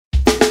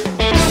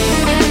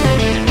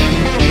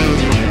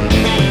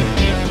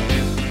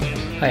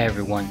Hi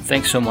everyone,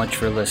 thanks so much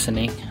for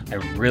listening. I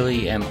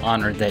really am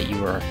honored that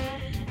you are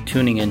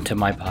tuning into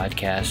my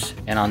podcast.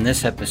 And on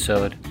this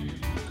episode,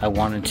 I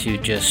wanted to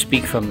just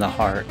speak from the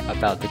heart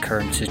about the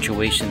current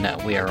situation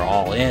that we are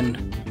all in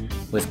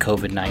with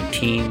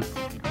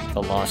COVID-19,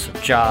 the loss of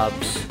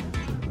jobs,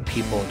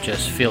 people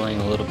just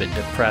feeling a little bit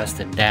depressed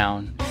and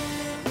down.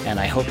 And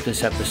I hope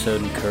this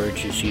episode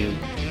encourages you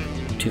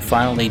to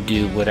finally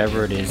do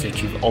whatever it is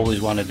that you've always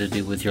wanted to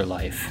do with your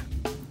life.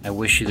 I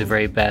wish you the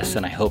very best,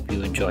 and I hope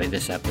you enjoy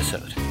this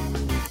episode.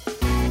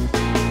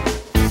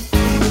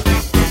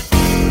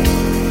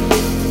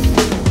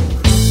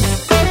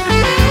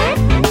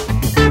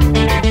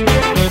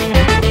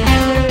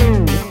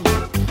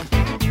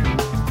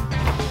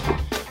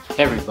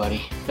 Hey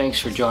everybody, thanks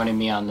for joining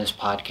me on this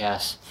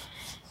podcast.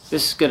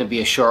 This is going to be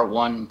a short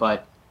one,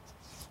 but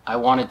I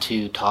wanted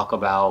to talk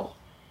about,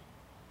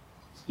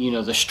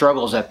 the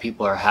struggles that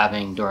people are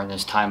having during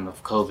this time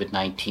of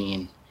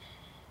COVID-19.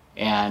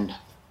 And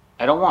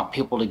I don't want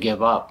people to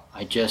give up.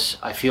 I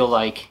feel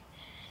like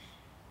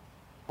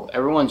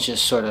everyone's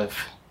just sort of,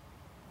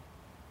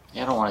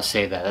 I don't want to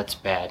say that, that's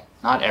bad.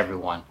 Not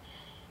everyone.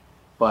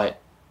 But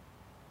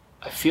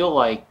I feel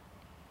like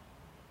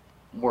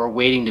we're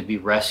waiting to be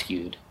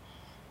rescued.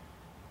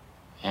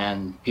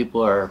 And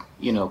people are,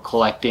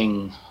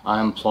 collecting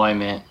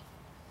unemployment,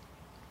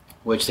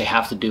 which they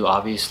have to do,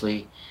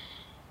 obviously.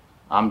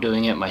 I'm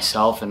doing it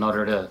myself in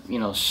order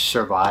to,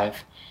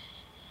 survive.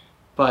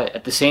 But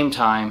at the same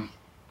time,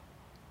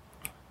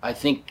 I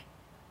think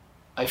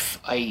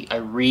I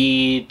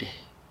read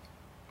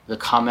the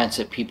comments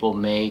that people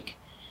make,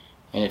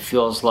 and it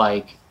feels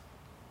like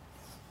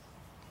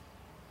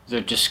they're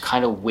just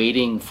kind of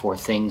waiting for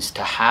things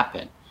to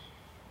happen.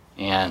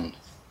 And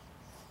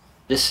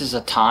this is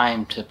a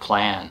time to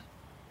plan.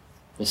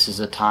 This is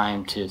a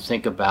time to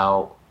think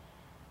about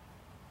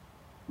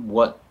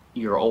what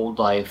your old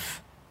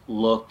life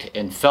looked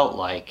and felt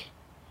like.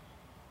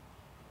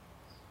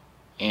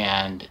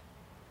 And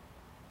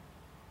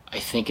I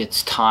think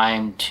it's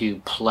time to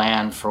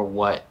plan for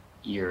what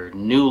your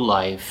new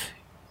life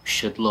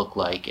should look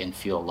like and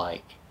feel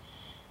like.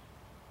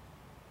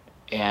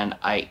 And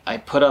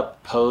I put up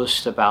a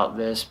post about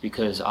this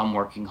because I'm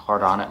working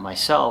hard on it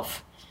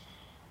myself.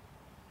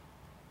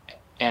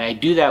 And I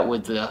do that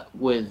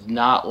with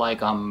not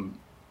like I'm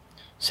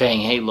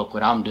saying, hey, look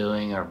what I'm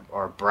doing,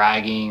 or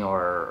bragging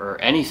or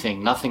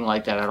anything, nothing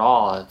like that at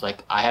all. It's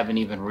like I haven't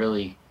even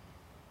really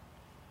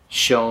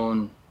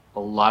shown a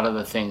lot of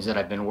the things that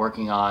I've been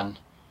working on,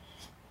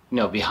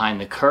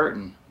 behind the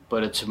curtain.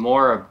 But it's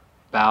more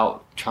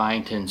about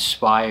trying to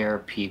inspire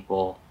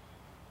people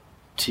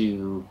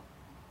to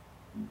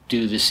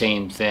do the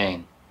same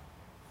thing.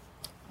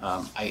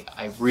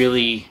 I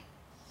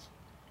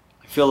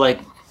feel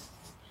like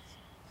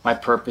my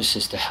purpose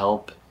is to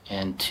help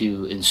and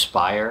to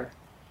inspire.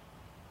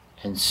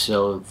 And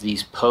so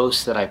these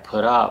posts that I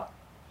put up,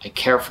 I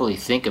carefully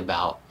think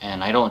about,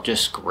 and I don't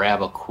just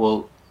grab a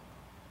quote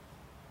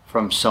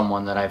from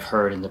someone that I've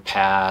heard in the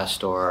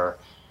past or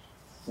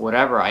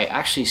whatever. I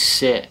actually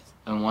sit,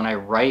 and when I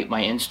write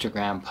my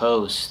Instagram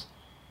posts,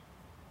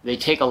 they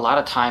take a lot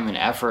of time and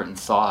effort and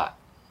thought.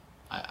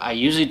 I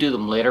usually do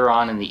them later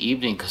on in the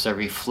evening because I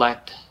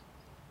reflect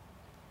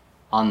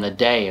on the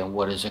day and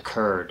what has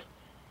occurred.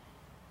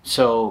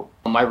 So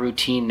my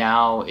routine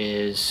now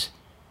is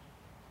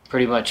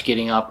pretty much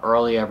getting up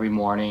early every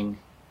morning,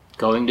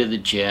 going to the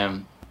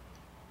gym.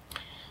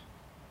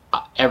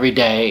 Every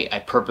day I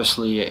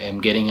purposely am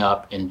getting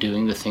up and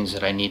doing the things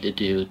that I need to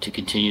do to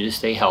continue to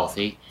stay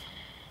healthy.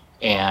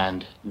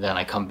 And then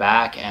I come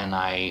back and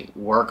I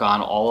work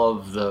on all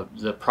of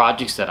the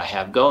projects that I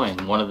have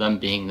going, one of them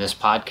being this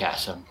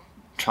podcast. I'm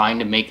trying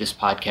to make this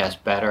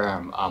podcast better.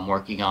 I'm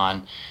working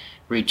on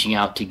reaching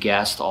out to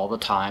guests all the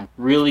time.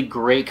 Really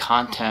great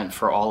content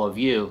for all of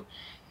you.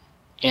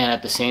 And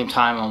at the same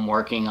time, I'm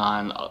working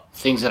on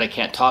things that I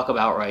can't talk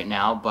about right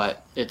now,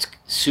 but it's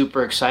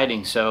super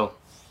exciting. So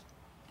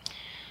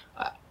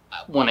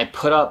when I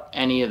put up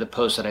any of the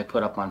posts that I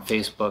put up on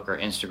Facebook or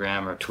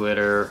Instagram or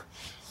Twitter,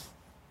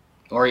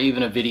 or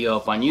even a video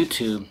up on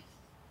YouTube,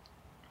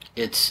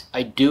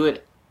 I do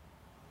it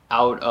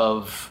out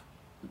of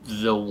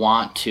the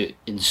want to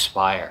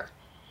inspire,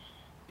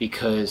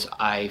 because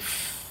I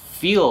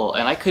feel,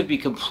 and I could be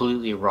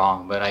completely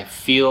wrong, but I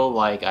feel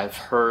like I've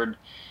heard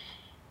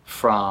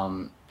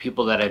from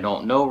people that I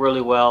don't know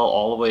really well,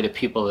 all the way to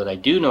people that I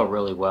do know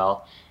really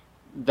well,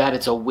 that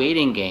it's a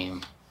waiting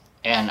game.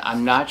 And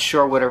I'm not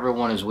sure what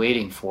everyone is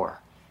waiting for.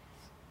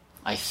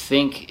 I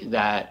think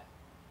that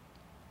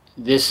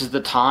this is the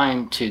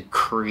time to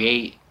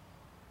create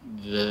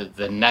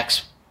the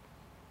next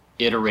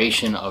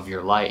iteration of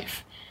your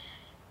life.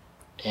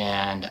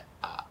 And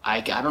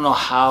I don't know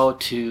how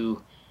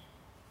to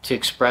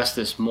express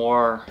this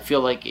more. I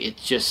feel like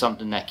it's just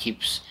something that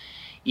keeps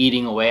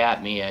eating away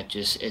at me.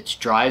 It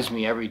drives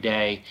me every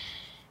day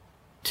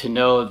to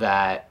know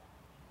that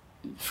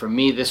for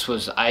me,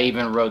 I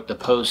even wrote the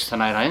post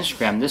tonight on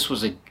Instagram, this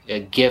was a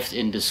gift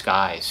in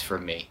disguise for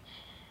me.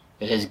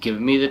 It has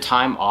given me the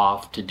time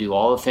off to do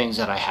all the things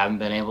that I haven't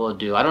been able to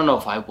do. I don't know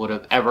if I would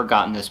have ever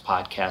gotten this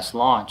podcast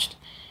launched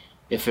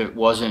if it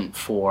wasn't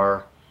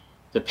for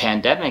the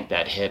pandemic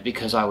that hit,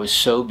 because I was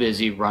so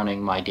busy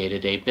running my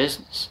day-to-day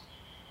business.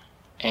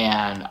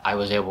 And I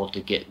was able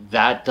to get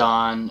that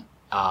done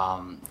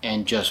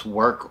and just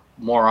work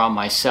more on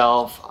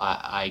myself.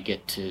 I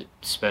get to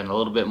spend a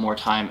little bit more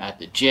time at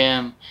the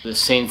gym. The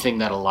same thing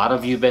that a lot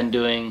of you have been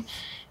doing.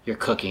 You're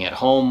cooking at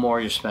home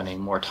more, you're spending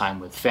more time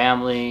with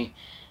family,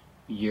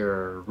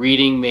 you're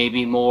reading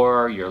maybe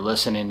more, you're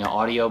listening to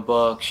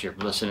audiobooks, you're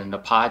listening to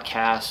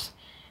podcasts,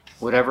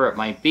 whatever it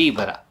might be.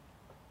 But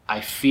I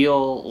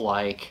feel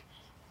like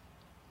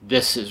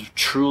this is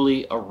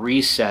truly a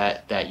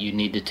reset that you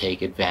need to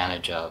take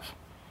advantage of.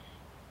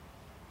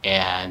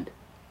 And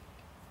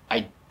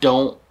I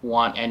don't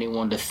want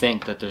anyone to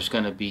think that there's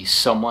going to be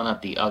someone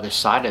at the other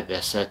side of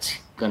this that's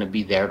going to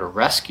be there to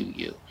rescue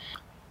you.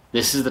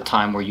 This is the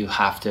time where you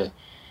have to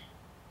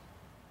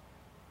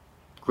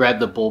grab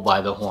the bull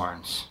by the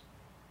horns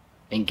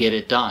and get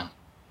it done.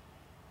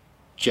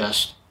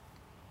 Just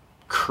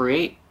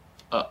create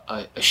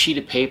a sheet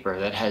of paper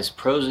that has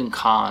pros and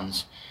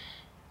cons,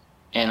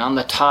 and on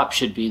the top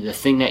should be the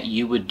thing that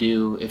you would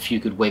do if you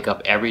could wake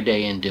up every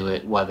day and do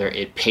it, whether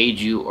it paid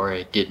you or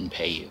it didn't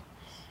pay you.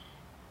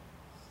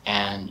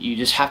 And you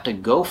just have to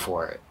go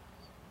for it.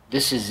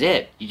 This is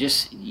it.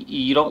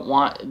 You don't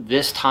want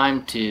this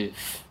time to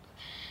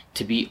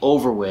be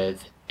over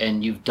with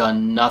and you've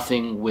done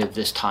nothing with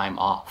this time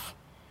off.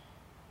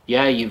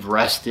 Yeah, you've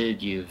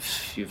rested,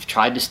 you've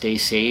tried to stay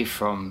safe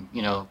from,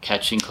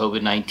 catching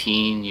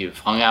COVID-19, you've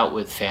hung out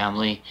with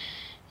family,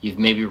 you've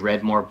maybe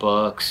read more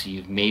books,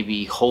 you've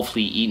maybe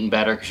hopefully eaten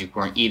better because you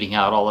weren't eating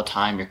out all the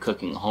time, you're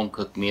cooking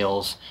home-cooked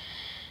meals.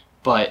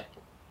 But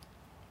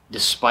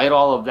despite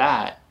all of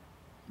that,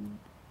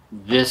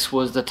 this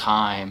was the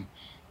time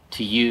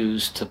to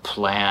use to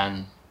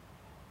plan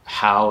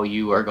how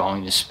you are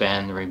going to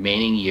spend the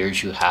remaining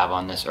years you have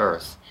on this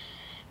earth.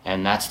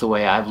 And that's the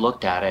way I've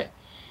looked at it.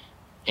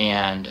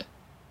 And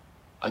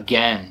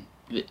again,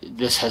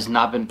 this has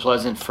not been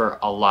pleasant for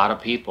a lot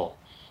of people.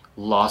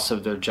 Loss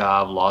of their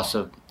job, loss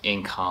of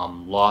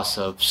income, loss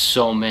of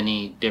so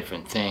many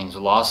different things,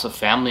 loss of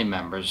family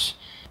members.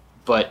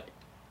 But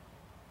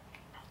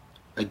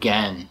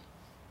again,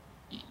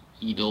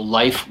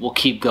 life will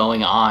keep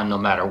going on no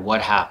matter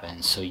what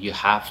happens. So you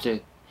have to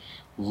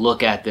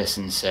look at this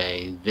and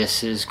say,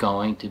 this is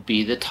going to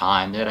be the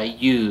time that I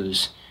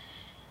use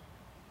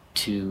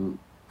to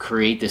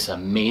create this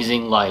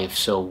amazing life.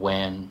 So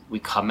when we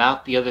come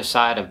out the other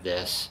side of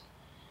this,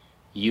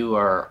 you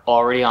are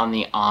already on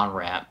the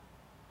on-ramp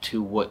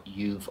to what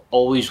you've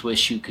always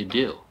wished you could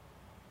do.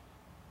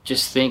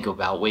 Just think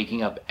about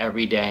waking up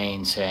every day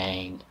and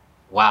saying,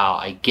 wow,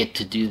 I get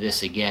to do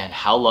this again.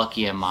 How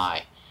lucky am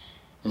I?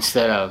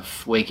 Instead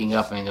of waking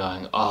up and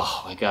going,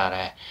 oh my God,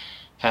 I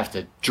have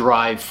to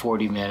drive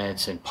 40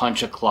 minutes and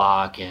punch a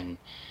clock and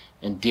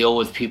deal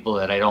with people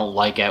that I don't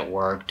like at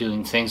work,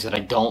 doing things that I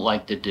don't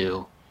like to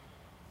do.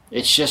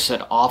 It's just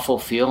an awful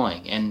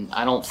feeling, and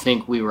I don't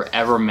think we were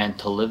ever meant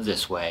to live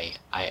this way.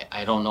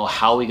 I don't know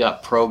how we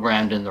got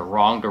programmed in the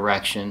wrong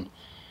direction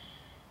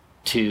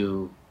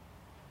to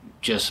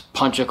just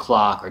punch a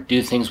clock or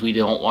do things we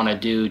don't want to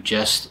do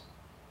just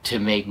to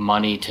make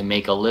money, to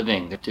make a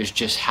living. There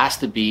just has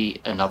to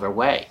be another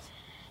way.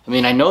 I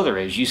mean, I know there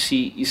is. You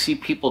see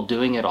people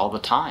doing it all the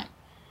time.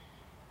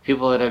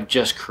 People that have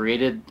just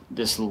created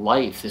this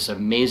life, this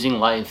amazing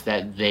life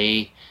that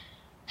they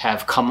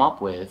have come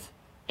up with,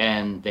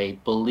 and they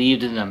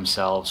believed in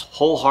themselves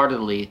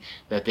wholeheartedly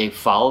that they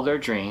followed their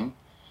dream,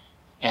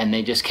 and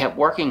they just kept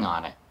working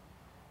on it.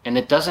 And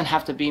it doesn't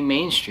have to be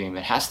mainstream.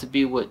 It has to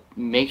be what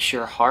makes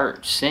your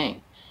heart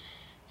sing.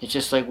 It's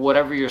just like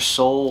whatever your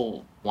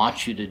soul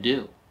wants you to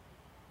do.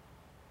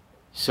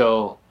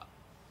 So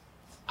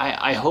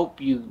I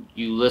hope you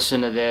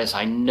listen to this.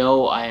 I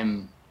know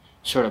I'm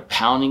sort of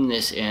pounding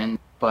this in,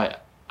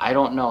 but I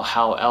don't know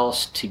how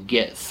else to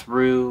get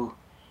through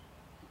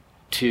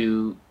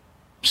to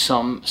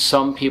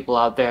some people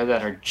out there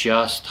that are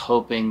just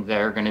hoping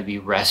they're going to be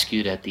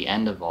rescued at the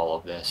end of all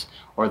of this,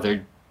 or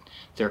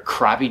their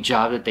crappy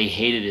job that they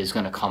hated is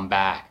going to come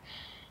back,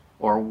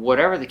 or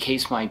whatever the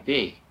case might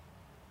be.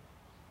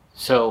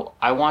 So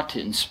I want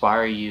to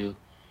inspire you.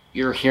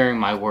 You're hearing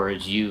my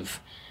words. You've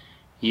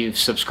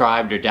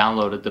subscribed or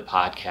downloaded the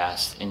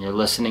podcast, and you're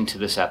listening to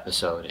this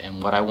episode.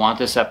 And what I want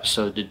this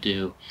episode to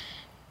do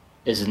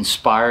is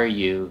inspire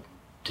you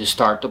to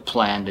start to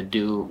plan to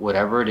do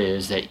whatever it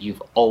is that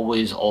you've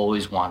always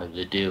wanted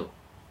to do.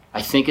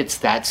 I think it's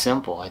that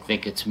simple. I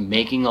think it's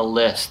making a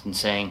list and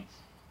saying,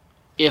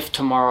 if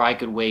tomorrow I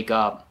could wake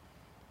up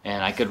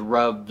and I could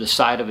rub the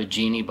side of a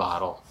genie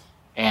bottle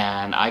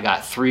and I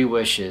got 3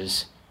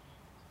 wishes,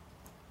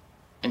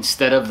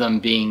 instead of them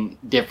being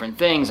different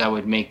things, I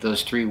would make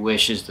those 3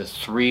 wishes the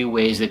 3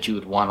 ways that you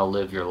would want to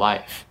live your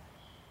life.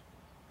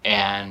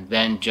 And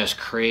then just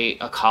create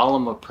a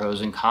column of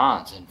pros and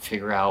cons and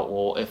figure out,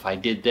 well, if I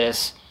did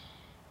this,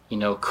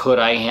 could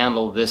I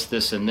handle this,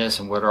 this, and this,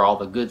 and what are all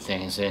the good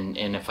things? And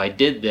if I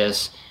did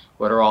this,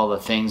 What are all the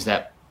things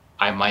that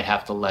I might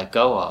have to let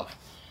go of?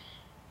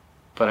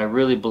 But I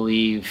really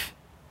believe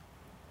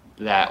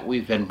that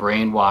we've been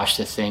brainwashed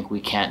to think we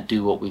can't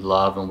do what we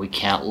love and we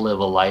can't live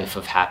a life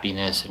of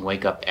happiness and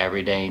wake up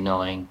every day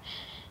knowing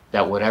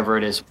that whatever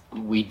it is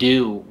we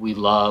do, we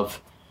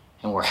love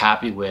and we're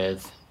happy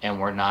with, and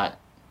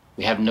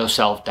we have no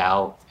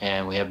self-doubt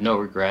and we have no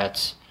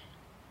regrets.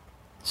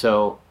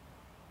 So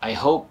I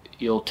hope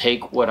you'll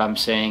take what I'm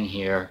saying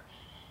here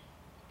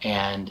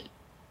and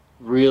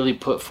really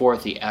put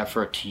forth the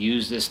effort to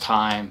use this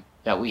time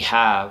that we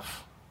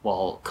have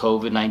while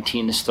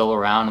COVID-19 is still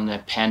around and the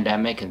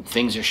pandemic and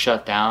things are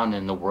shut down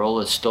and the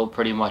world is still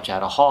pretty much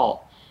at a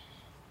halt,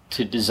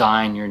 to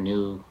design your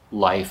new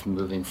life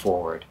moving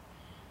forward.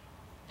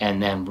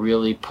 And then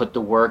really put the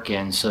work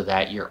in so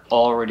that you're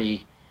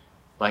already,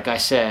 like I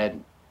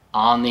said,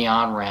 on the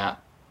on-ramp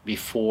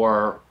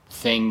before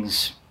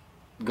things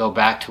go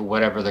back to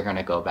whatever they're going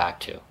to go back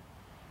to.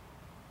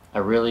 I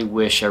really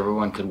wish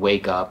everyone could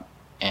wake up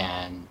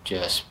and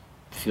just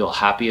feel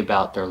happy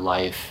about their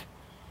life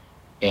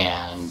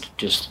and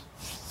just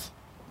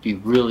be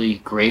really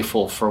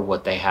grateful for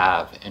what they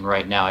have. And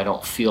right now I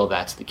don't feel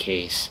that's the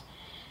case.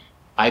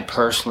 I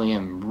personally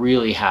am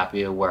really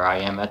happy with where I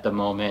am at the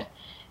moment.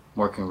 I'm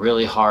working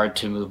really hard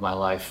to move my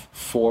life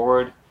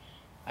forward.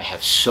 I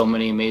have so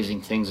many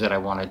amazing things that I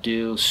want to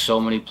do, so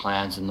many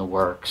plans in the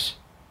works.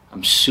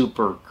 I'm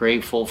super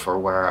grateful for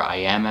where I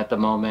am at the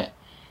moment,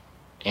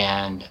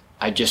 and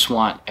I just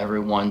want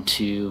everyone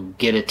to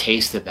get a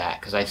taste of that,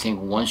 because I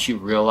think once you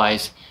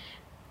realize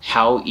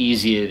how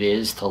easy it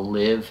is to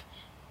live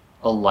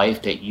a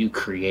life that you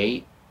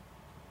create,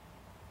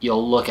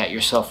 you'll look at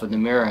yourself in the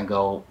mirror and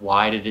go,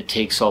 why did it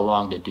take so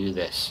long to do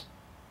this?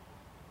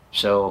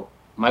 So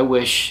my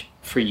wish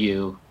for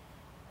you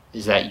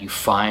is that you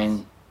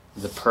find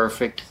the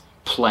perfect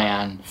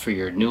plan for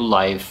your new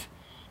life,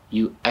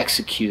 you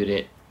execute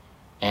it,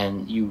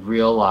 and you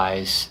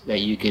realize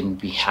that you can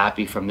be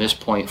happy from this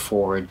point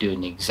forward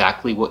doing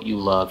exactly what you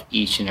love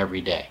each and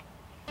every day.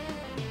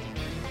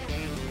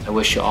 I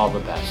wish you all the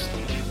best.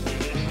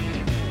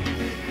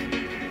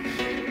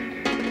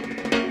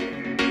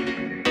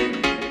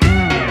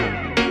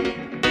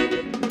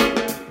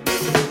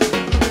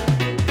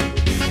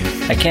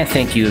 I can't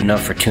thank you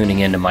enough for tuning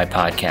into my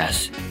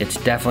podcast. It's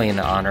definitely an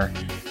honor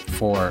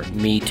for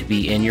me to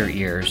be in your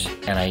ears,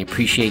 and I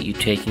appreciate you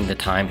taking the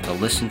time to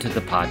listen to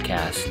the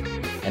podcast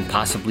and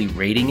possibly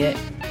rating it,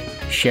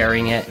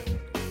 sharing it,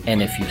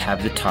 and if you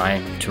have the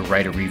time, to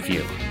write a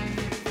review.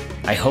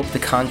 I hope the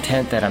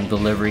content that I'm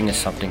delivering is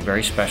something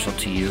very special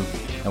to you,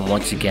 and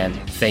once again,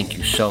 thank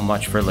you so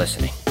much for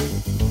listening.